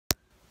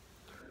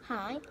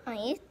Hi,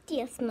 I'm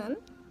Desmond.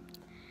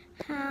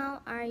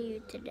 How are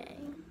you today?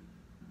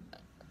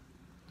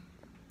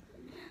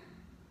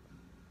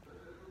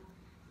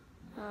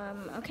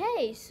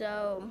 Okay,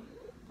 so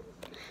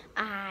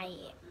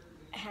I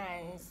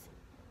has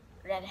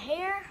red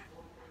hair,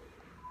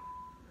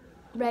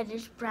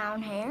 reddish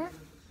brown hair,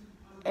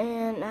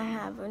 and I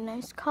have a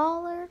nice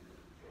collar,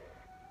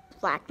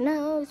 black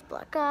nose,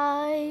 black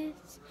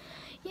eyes,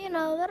 you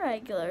know, the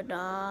regular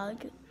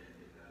dog.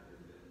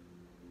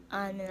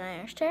 I'm an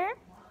Irish Terrier.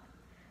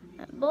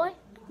 That boy,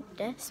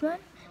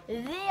 Desmond,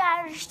 the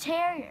Irish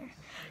Terrier.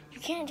 You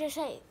can't just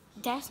say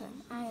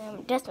Desmond. I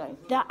am Desmond,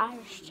 the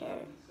Irish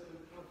Terrier.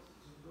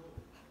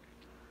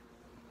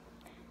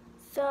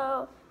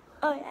 So,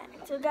 oh yeah,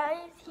 so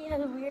guys, he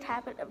has a weird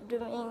habit of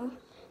doing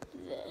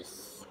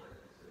this.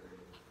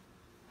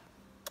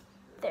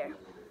 There.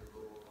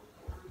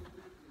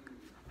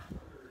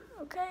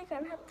 Okay,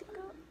 gonna have to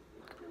go.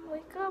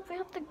 Wake up, we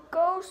have to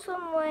go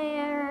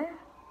somewhere.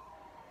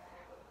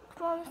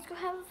 Come on, let's go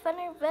have a fun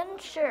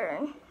adventure.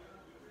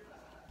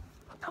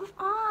 Come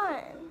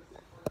on.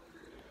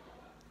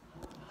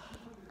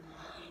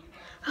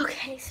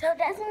 Okay, so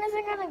Desmond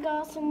isn't gonna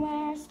go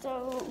somewhere,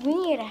 so we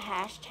need a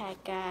hashtag,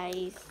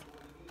 guys.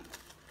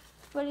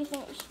 What do you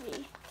think it should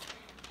be?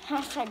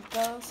 Hashtag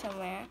go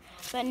somewhere,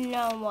 but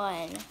no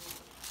one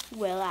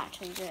will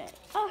actually do it.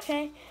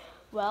 Okay,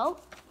 well,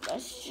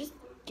 let's just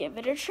give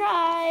it a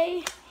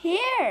try.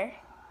 Here.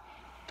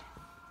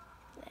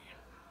 There.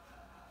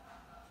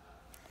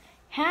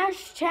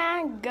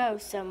 Hashtag go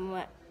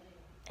somewhere.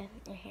 And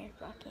your hair's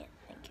blocking it.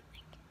 Thank you.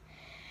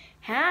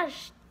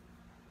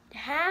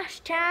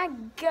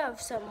 Hashtag go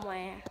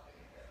somewhere.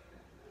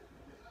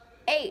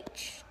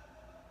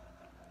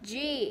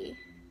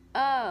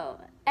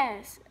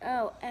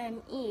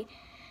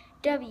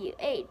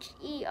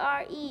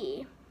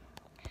 HGOSOMEWHERE.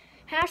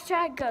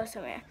 Hashtag go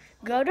somewhere.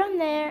 Go down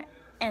there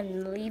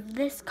and leave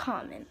this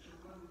comment.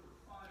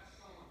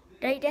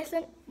 Right,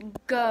 Desmond?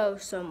 Go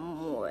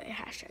somewhere.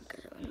 Hashtag go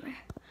somewhere.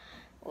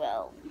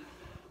 Well,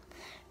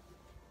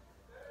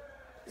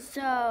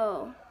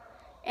 so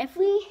if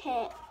we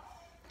hit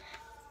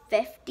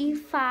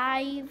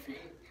 55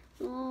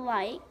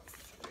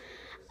 likes,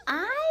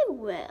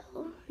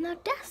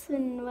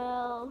 Desmond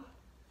will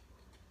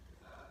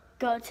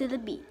go to the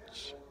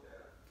beach.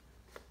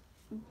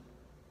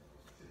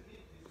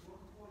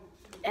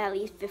 At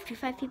least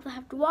 55 people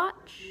have to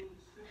watch,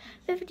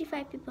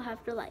 55 people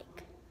have to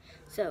like.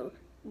 So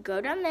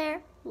go down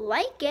there,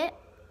 like it,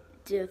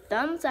 do a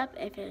thumbs up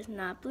if it's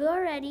not blue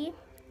already,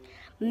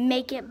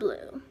 make it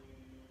blue.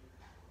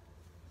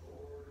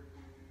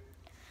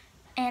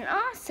 And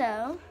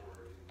also,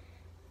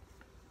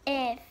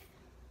 if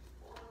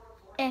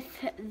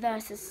the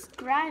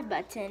subscribe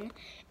button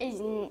is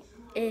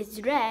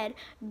red,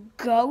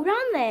 go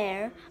down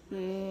there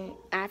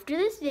after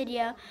this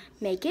video,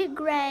 make it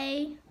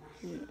gray,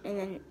 and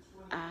then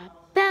a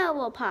bell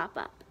will pop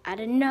up out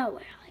of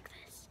nowhere like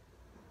this.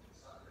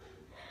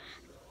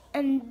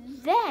 And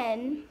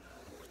then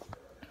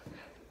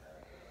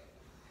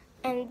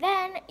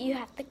you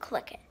have to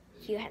click it.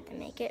 You have to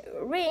make it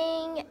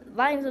ring.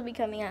 Lines will be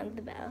coming out of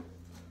the bell.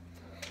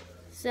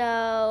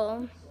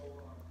 So,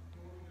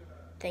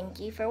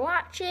 thank you for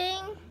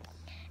watching.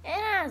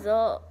 And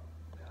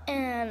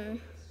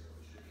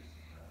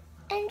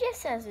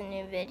just as a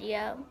new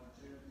video,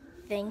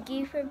 thank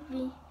you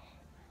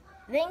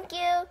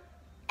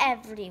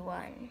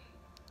everyone.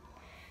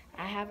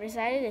 I have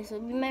decided this will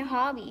be my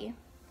hobby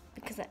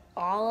because I'm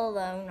all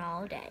alone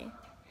all day.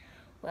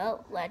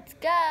 Well, let's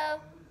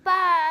go.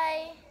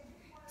 Bye.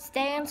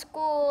 Stay in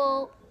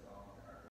school.